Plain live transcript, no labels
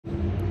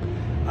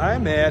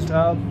I'm at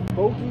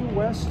Bogey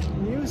West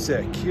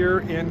Music here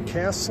in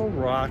Castle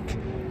Rock,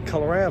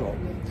 Colorado.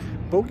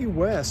 Bogey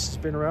West has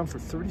been around for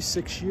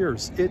 36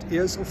 years. It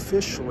is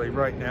officially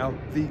right now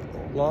the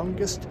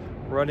longest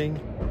running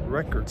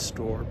record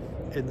store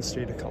in the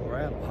state of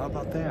Colorado. How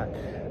about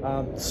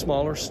that?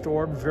 Smaller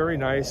store, very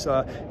nice.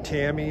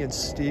 Tammy and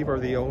Steve are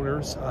the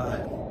owners.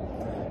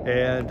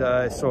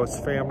 So it's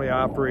family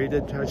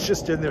operated. It's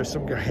just in there,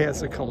 some guy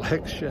has a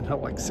collection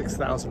of like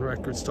 6,000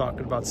 records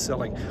talking about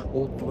selling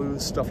old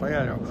blues, stuff like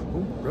that. I go,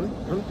 oh, really?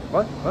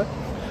 What?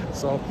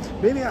 So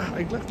maybe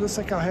it looks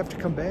like I'll have to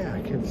come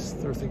back and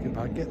they're thinking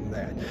about getting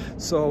that.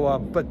 So,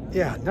 but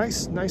yeah,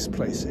 nice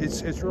place.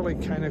 It's really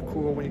kind of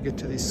cool when you get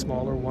to these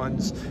smaller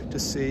ones to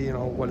see, you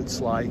know, what it's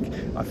like.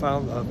 I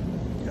found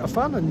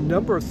a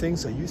number of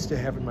things I used to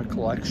have in my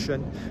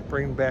collection,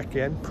 bring them back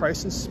in.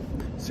 Prices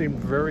seemed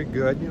very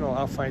good. You know,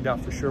 I'll find out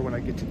for sure when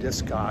I get to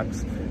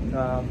Discogs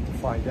to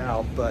find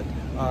out. But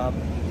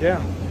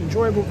yeah,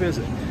 enjoyable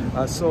visit.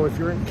 So if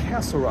you're in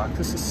Castle Rock,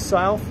 this is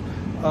south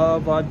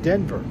of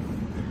Denver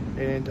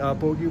and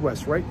Bogey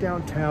West, right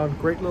downtown.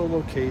 Great little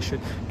location.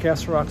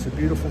 Castle Rock's a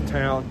beautiful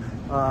town.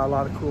 A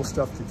lot of cool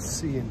stuff to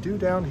see and do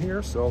down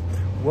here, so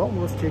well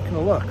worth taking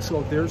a look.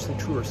 So there's the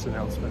tourist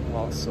announcement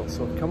also.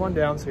 So come on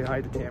down, say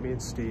hi to Tammy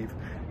and Steve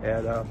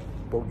at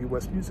Bogey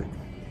West Music.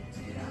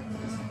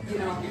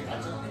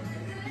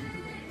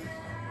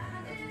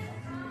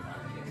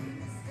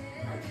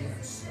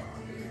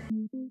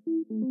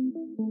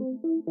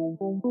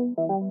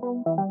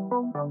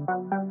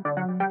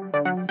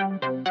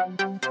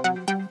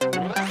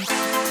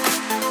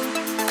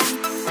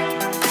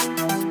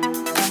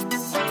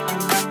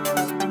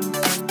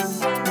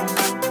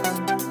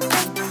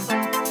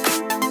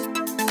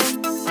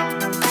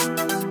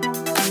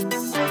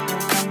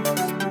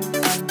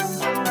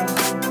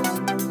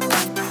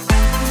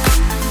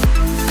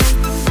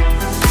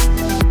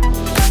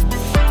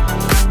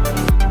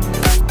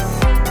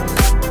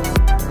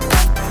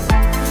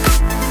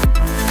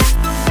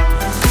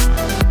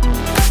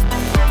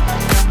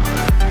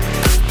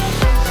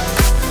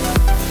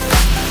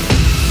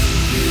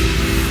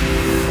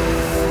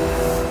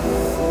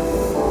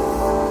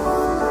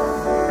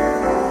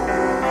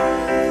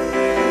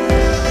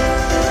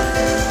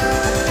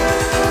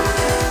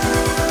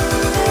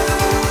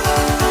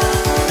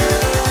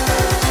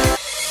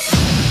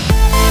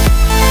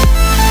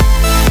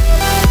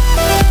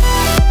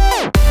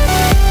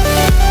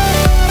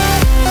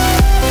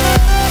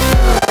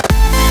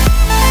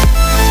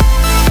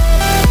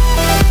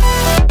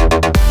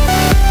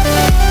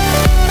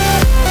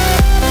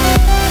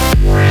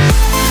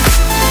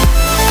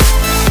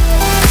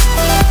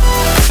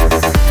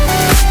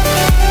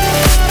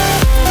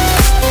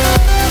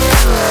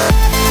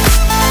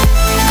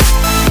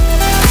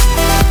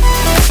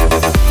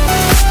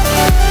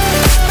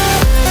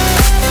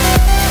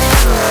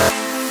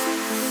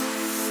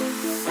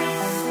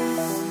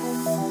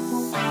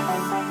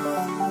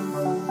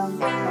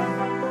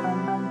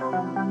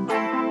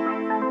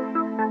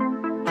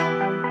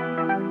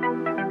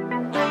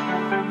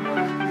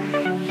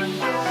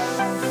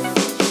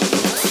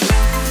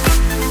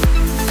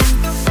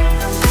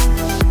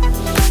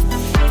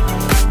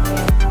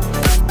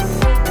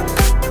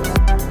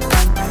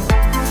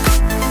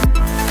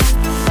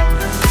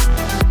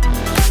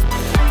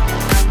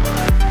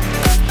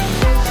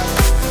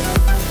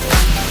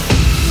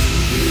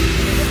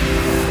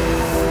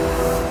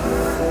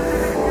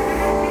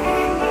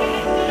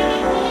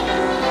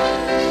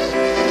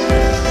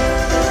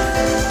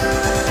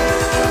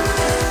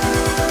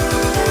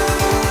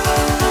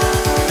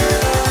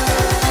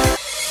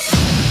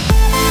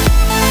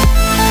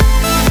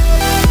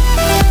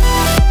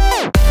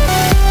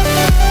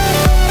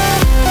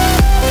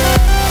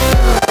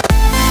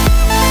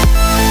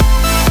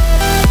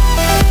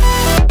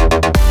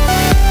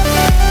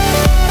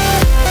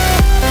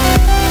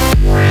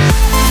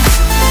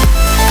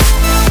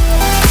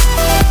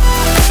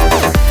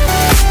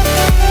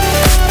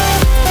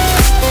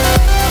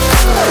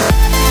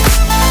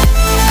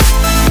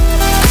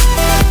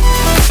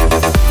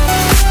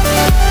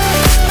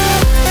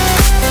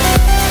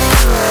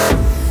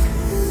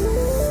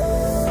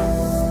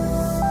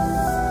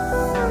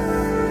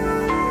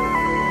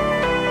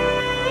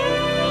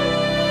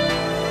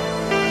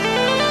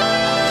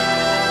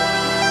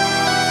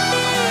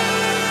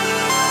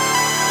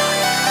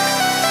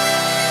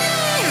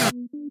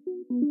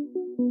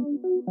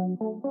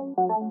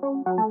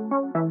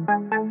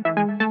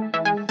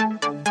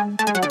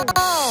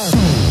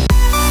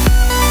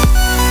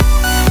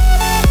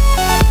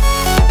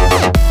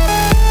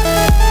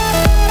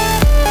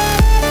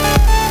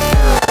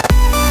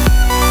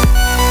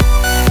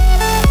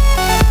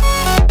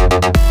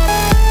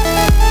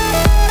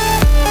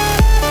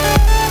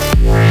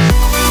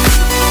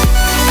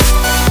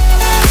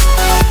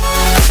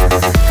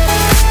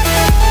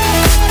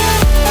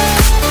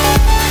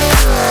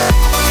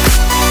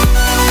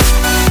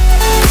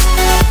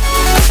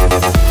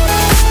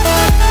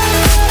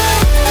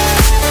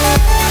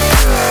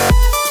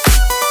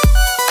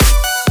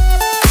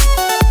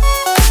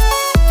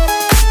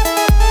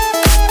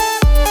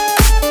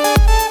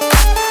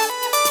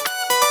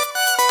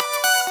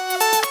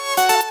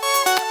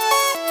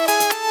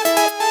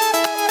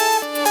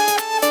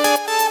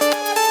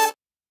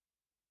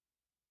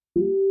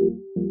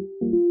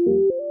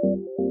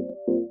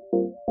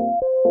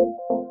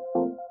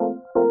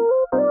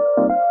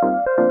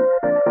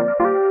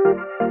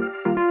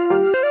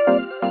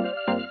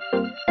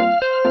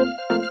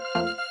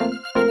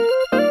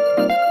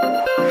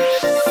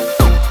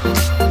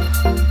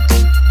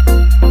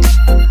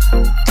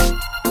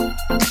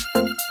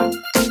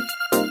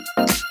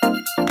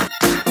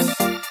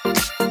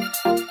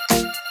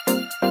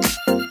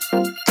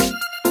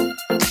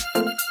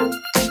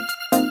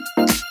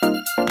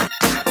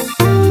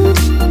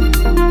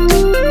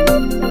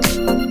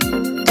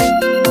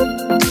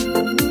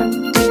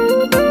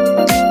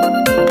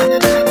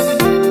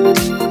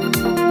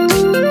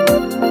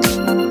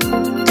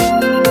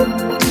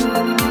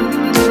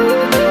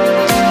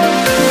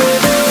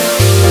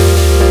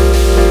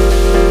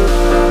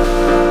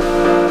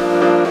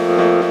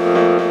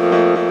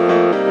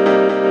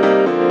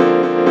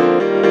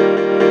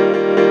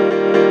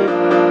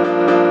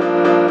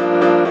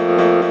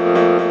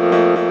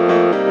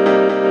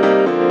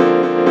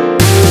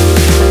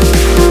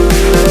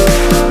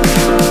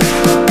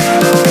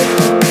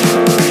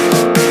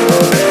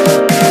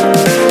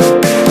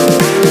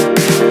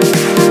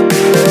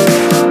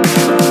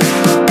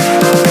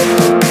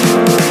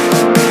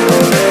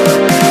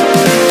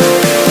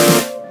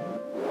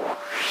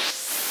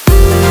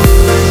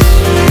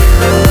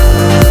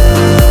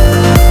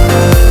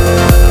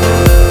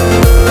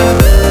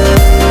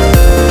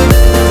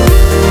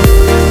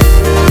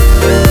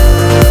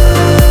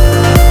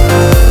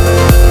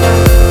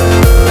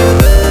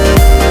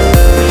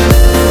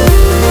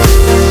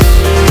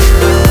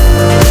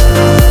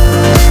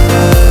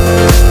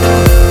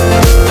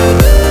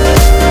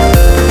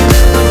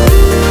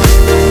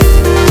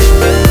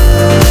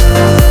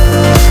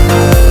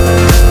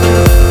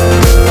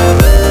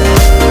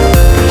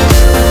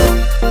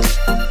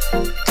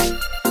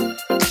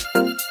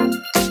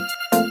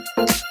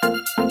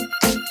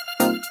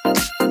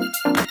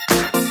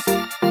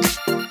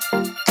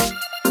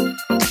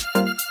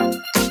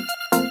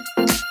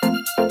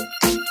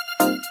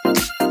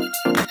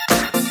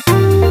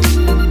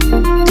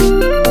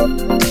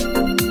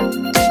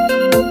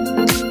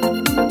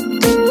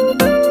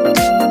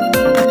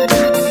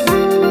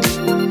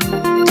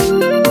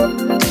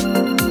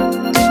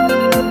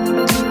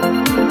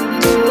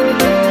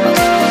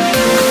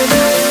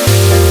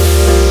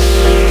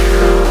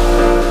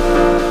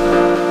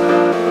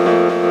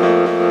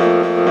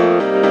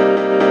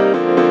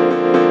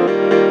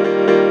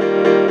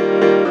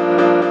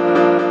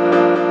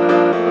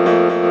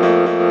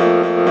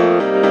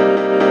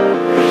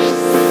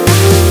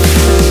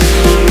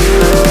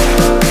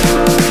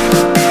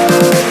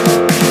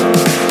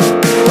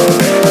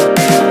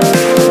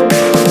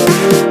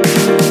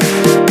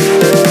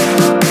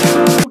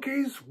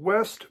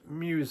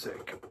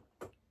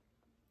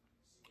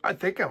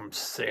 think I'm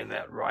saying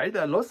that right.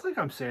 That looks like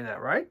I'm saying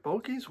that right.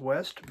 Bogey's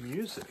West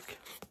Music.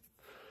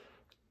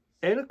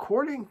 And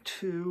according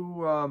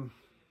to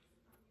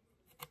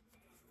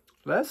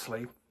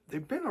Leslie,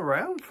 they've been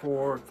around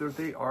for,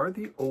 they are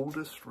the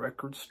oldest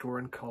record store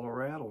in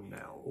Colorado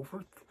now.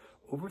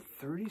 Over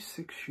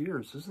 36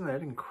 years. Isn't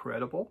that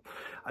incredible?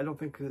 I don't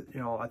think that, you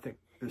know, I think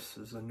this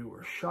is a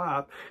newer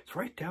shop. It's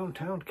right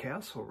downtown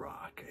Castle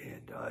Rock,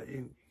 and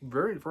in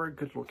very, very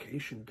good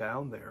location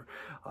down there.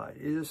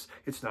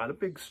 It's not a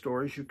big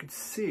store, as you could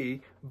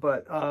see,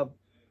 but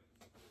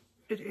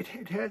it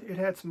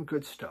had some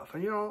good stuff.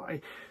 And, you know,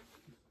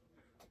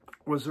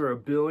 was there a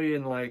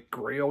billion like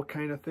Grail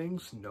kind of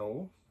things?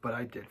 No, but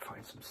I did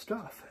find some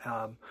stuff.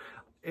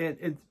 And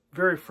it's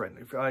very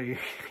friendly.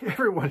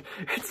 Everyone,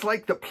 it's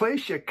like the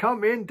place you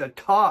come in to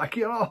talk,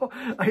 you know.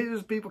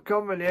 There's people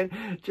coming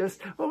in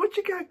just, well, what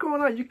you got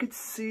going on? You could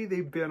see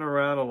they've been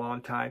around a long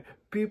time.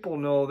 People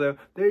know them.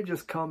 They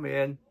just come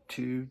in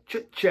to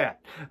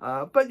chit-chat.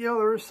 But, you know,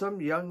 there were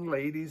some young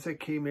ladies that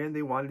came in.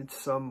 They wanted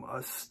some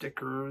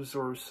stickers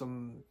or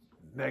some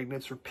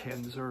magnets or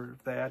pins or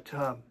that.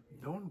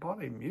 No one bought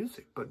any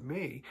music but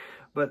me,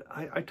 but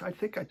I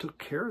think I took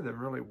care of them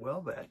really well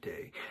that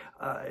day.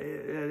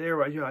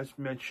 There, you know, as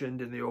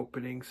mentioned in the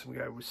opening, some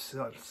guy was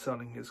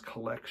selling his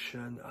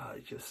collection.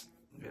 Just,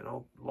 you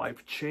know,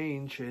 life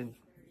change, and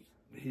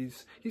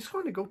he's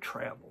going to go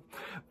travel,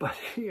 but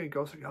he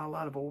goes, got a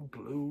lot of old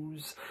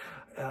blues,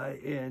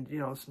 and, you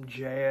know, some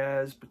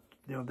jazz, but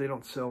you know, they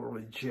don't sell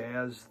really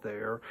jazz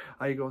there.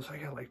 He goes, I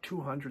got like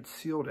 200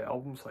 sealed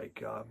albums,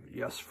 like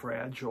Yes,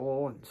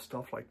 Fragile and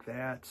stuff like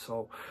that.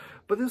 So,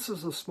 but this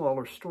is a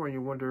smaller store, and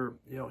you wonder,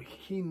 you know,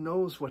 he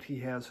knows what he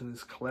has in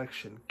his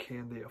collection.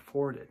 Can they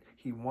afford it?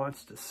 He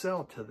wants to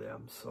sell to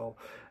them. So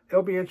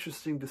it'll be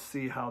interesting to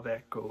see how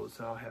that goes.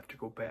 I'll have to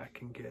go back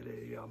and get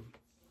a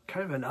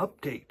kind of an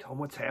update on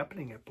what's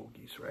happening at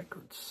Bogey's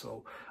Records.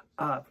 So,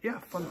 yeah,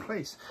 fun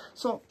place.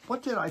 So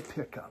what did I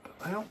pick up?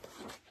 Well,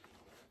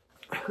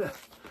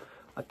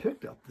 I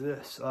picked up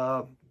this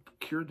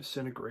Cure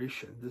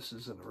Disintegration. This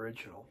is an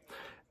original.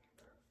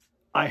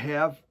 I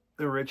have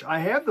the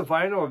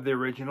vinyl of the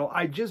original.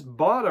 I just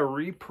bought a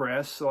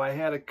repress, so I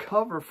had a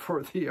cover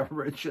for the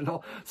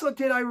original. So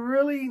did I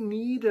really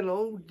need an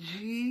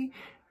OG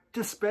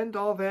to spend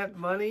all that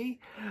money?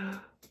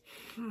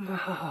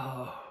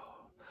 No.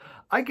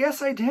 I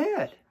guess I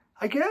did.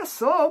 I guess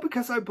so,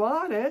 because I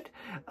bought it.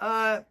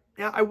 Yeah,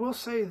 I will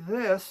say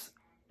this.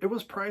 It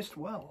was priced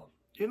well.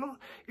 You know,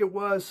 it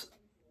was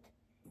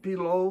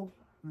below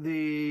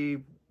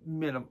the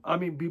minimum. I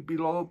mean,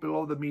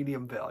 below the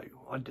medium value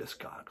on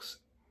Discogs.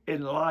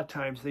 And a lot of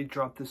times they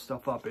drop this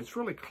stuff up. It's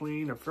really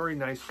clean, a very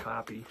nice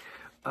copy.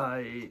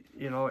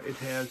 You know, it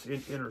has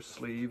an inner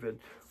sleeve, and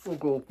we'll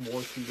go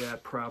more through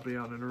that probably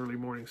on an early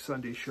morning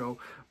Sunday show.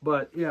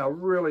 But yeah,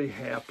 really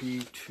happy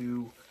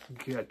to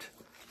get.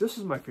 This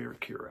is my favorite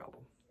Cure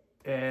album.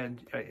 And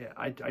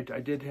I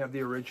did have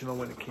the original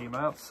when it came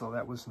out, so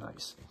that was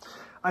nice.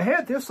 I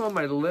had this on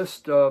my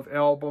list of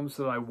albums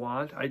that I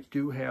want. I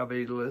do have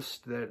a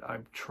list that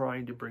I'm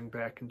trying to bring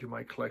back into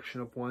my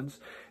collection of ones.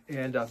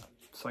 And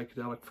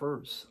Psychedelic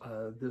Furs.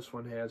 This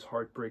one has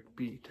Heartbreak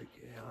Beat.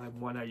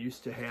 One I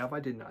used to have. I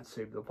did not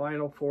save the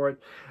vinyl for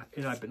it.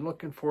 And I've been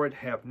looking for it.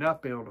 Have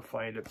not been able to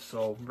find it.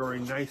 So very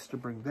nice to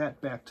bring that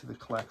back to the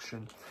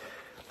collection.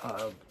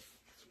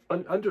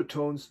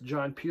 Undertones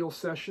John Peel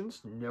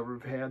sessions. Never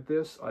have had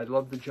this. I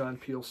love the John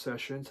Peel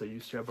sessions. I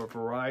used to have a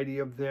variety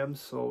of them,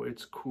 so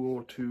it's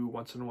cool to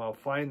once in a while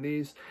find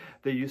these.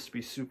 They used to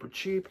be super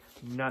cheap,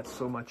 not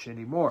so much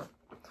anymore.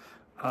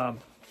 And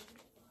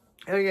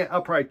again,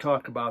 I'll probably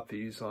talk about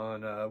these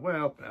on,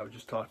 well, I would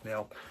just talk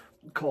now,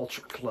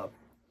 Culture Club.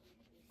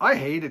 I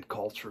hated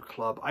Culture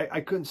Club. I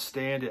couldn't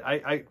stand it.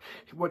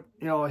 What,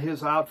 you know,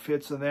 his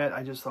outfits and that,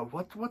 I just thought,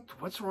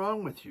 what's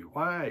wrong with you?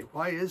 Why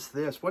is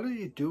this? What are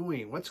you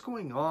doing? What's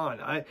going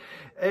on?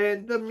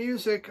 And the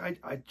music,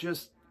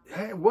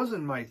 it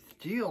wasn't my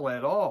deal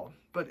at all.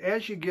 But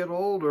as you get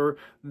older,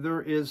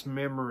 there is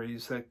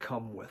memories that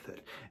come with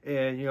it.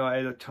 And, you know,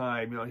 at a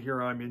time, you know,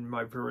 here I'm in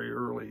my very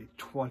early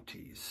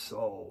 20s.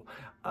 So,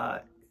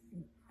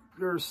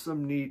 there's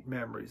some neat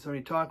memories. I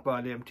mean, talk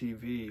about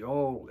MTV.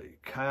 Holy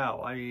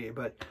cow. I mean,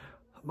 but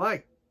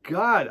my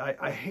God,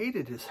 I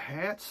hated his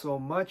hat so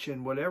much,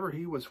 and whatever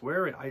he was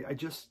wearing,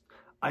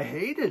 I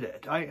hated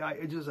it.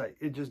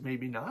 It just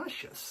made me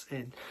nauseous.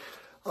 And,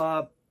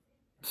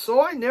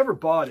 so I never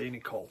bought any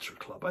Culture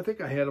Club. I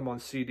think I had them on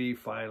CD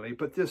finally,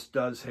 but this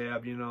does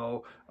have, you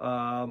know,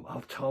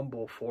 I'll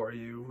tumble for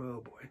you.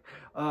 Oh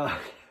boy.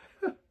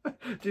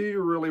 Do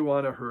you really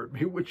want to hurt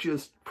me? Which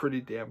is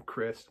pretty damn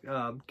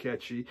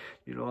catchy.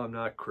 You know, I'm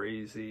not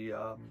crazy.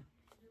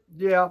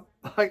 Yeah,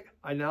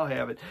 I now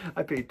have it.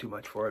 I paid too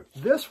much for it.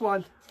 This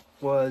one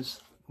was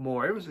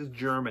more. It was a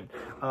German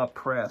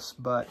press,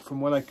 but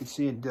from what I could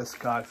see in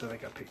Discogs, I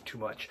think I paid too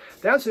much.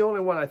 That's the only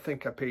one I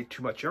think I paid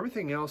too much.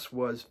 Everything else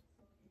was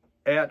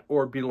at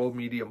or below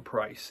medium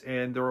price,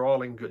 and they're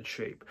all in good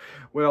shape.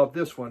 Well,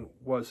 this one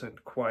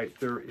wasn't quite.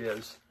 There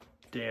is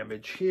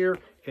damage here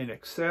in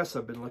excess.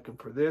 I've been looking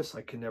for this.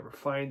 I can never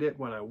find it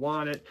when I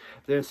want it.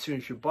 Then as soon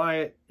as you buy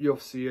it, you'll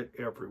see it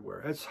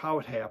everywhere. That's how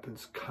it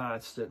happens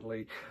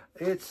constantly.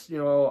 It's, you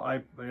know,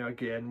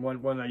 again,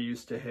 one I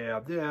used to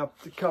have, yeah,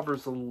 the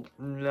cover's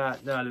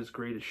not as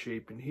great a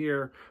shape in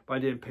here, but I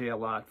didn't pay a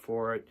lot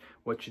for it.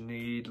 What you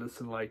need,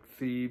 Listen Like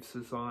Thieves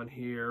is on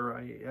here.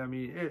 I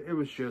mean, it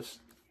was just,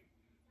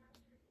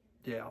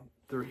 yeah,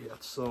 they're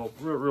hits. So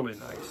really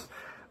nice.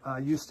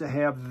 Used to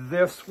have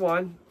this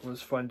one. It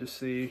was fun to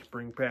see.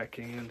 Bring back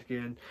in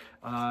again.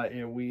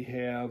 And we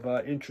have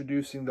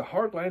Introducing the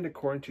Heartland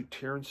according to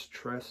Terence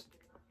Trent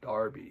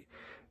D'Arby.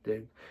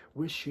 Then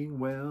Wishing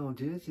Well. I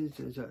don't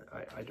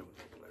know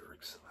the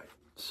lyrics. I'm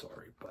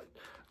sorry, but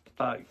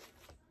I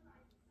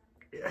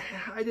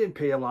didn't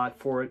pay a lot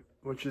for it,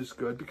 which is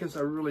good because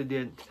I really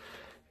didn't.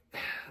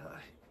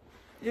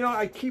 You know,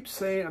 I keep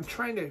saying I'm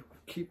trying to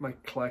keep my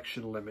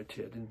collection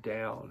limited and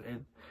down,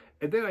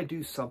 and then I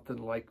do something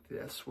like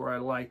this where I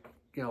like,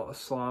 you know, a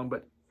song,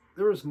 but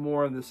there was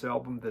more on this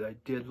album that I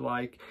did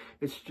like.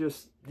 It's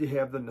just, you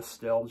have the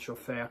nostalgia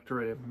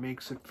factor, and it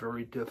makes it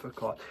very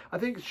difficult. I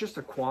think it's just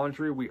a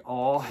quandary we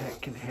all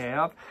can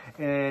have,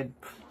 and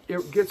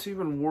it gets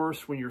even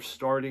worse when you're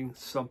starting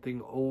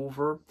something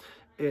over,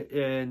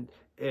 and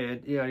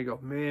you know, you go,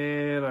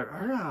 man,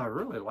 I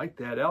really like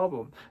that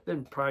album.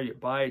 Then probably you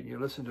buy it and you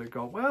listen to it and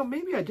go, well,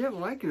 maybe I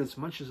didn't like it as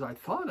much as I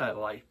thought I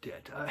liked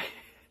it.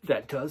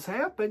 That does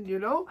happen, you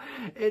know.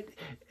 And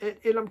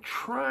I'm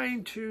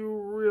trying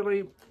to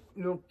really,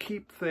 you know,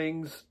 keep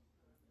things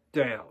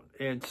down.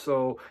 And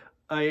so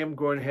I am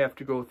going to have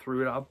to go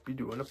through, and I'll be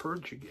doing a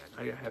purge again.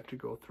 I have to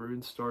go through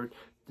and start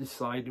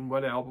deciding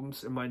what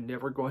albums am I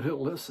never going to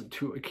listen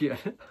to again.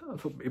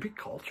 Maybe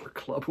Culture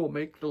Club will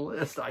make the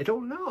list. I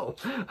don't know.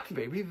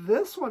 Maybe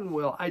this one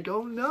will. I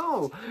don't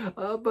know.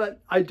 But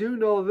I do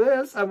know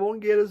this. I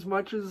won't get as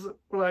much as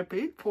what I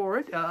paid for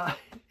it.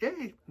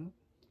 Hey,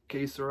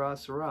 que sera,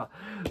 sera.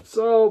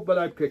 So, but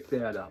I picked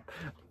that up.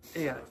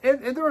 Yeah,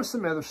 and there was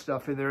some other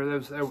stuff in there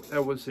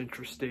that was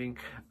interesting.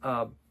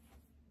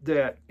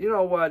 That, you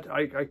know what,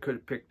 I could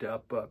have picked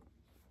up.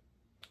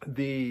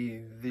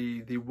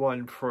 The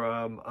one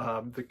from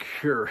The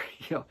Cure,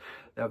 you know,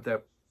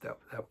 that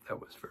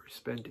was very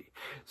spendy.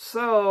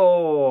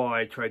 So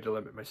I tried to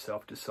limit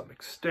myself to some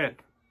extent.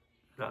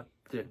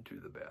 Didn't do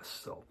the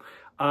best. So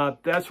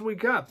that's what we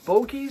got.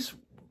 Bogey's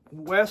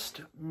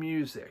West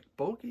Music.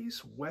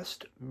 Bogey's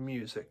West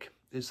Music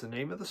is the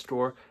name of the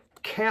store.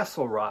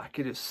 Castle Rock.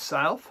 It is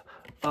south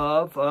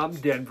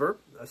of Denver,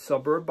 a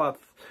suburb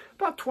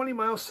about 20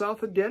 miles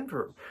south of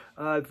Denver.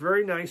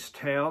 Very nice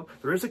town.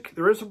 There is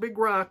a big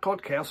rock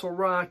called Castle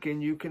Rock,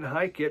 and you can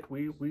hike it.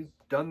 We've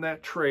done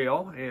that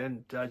trail,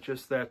 and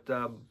just that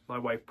my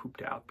wife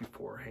pooped out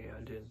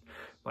beforehand, and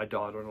my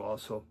daughter-in-law,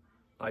 so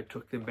I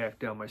took them back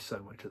down. My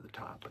son went to the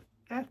top,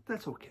 but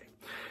that's okay.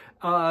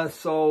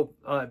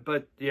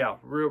 But yeah,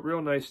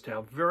 real nice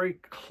town. Very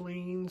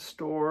clean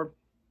store.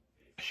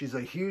 She's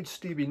a huge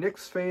Stevie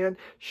Nicks fan.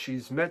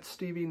 She's met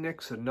Stevie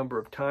Nicks a number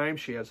of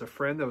times. She has a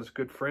friend that was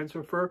good friends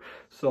with her.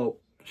 So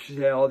she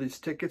had all these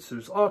tickets.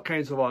 There's all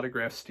kinds of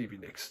autographed Stevie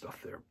Nicks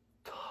stuff there.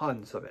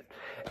 Tons of it.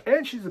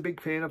 And she's a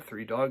big fan of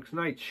Three Dogs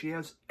Night. She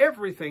has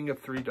everything of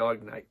Three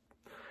Dog Night.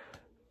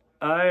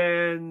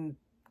 And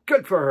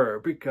good for her,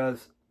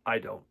 because I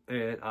don't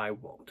and I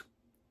won't.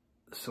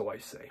 So I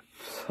say.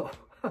 So...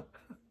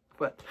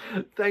 But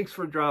thanks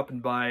for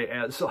dropping by,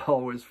 as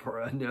always, for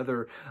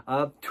another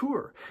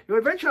tour. You know,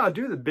 eventually I'll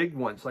do the big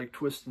ones like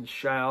Twist and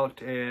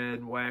Shout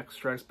and Wax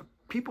Tracks, but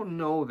people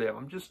know them.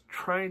 I'm just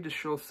trying to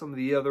show some of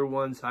the other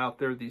ones out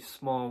there, these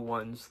small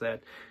ones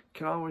that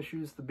can always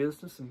use the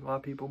business, and a lot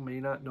of people may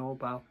not know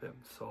about them.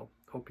 So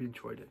hope you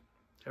enjoyed it.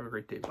 Have a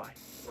great day. Bye.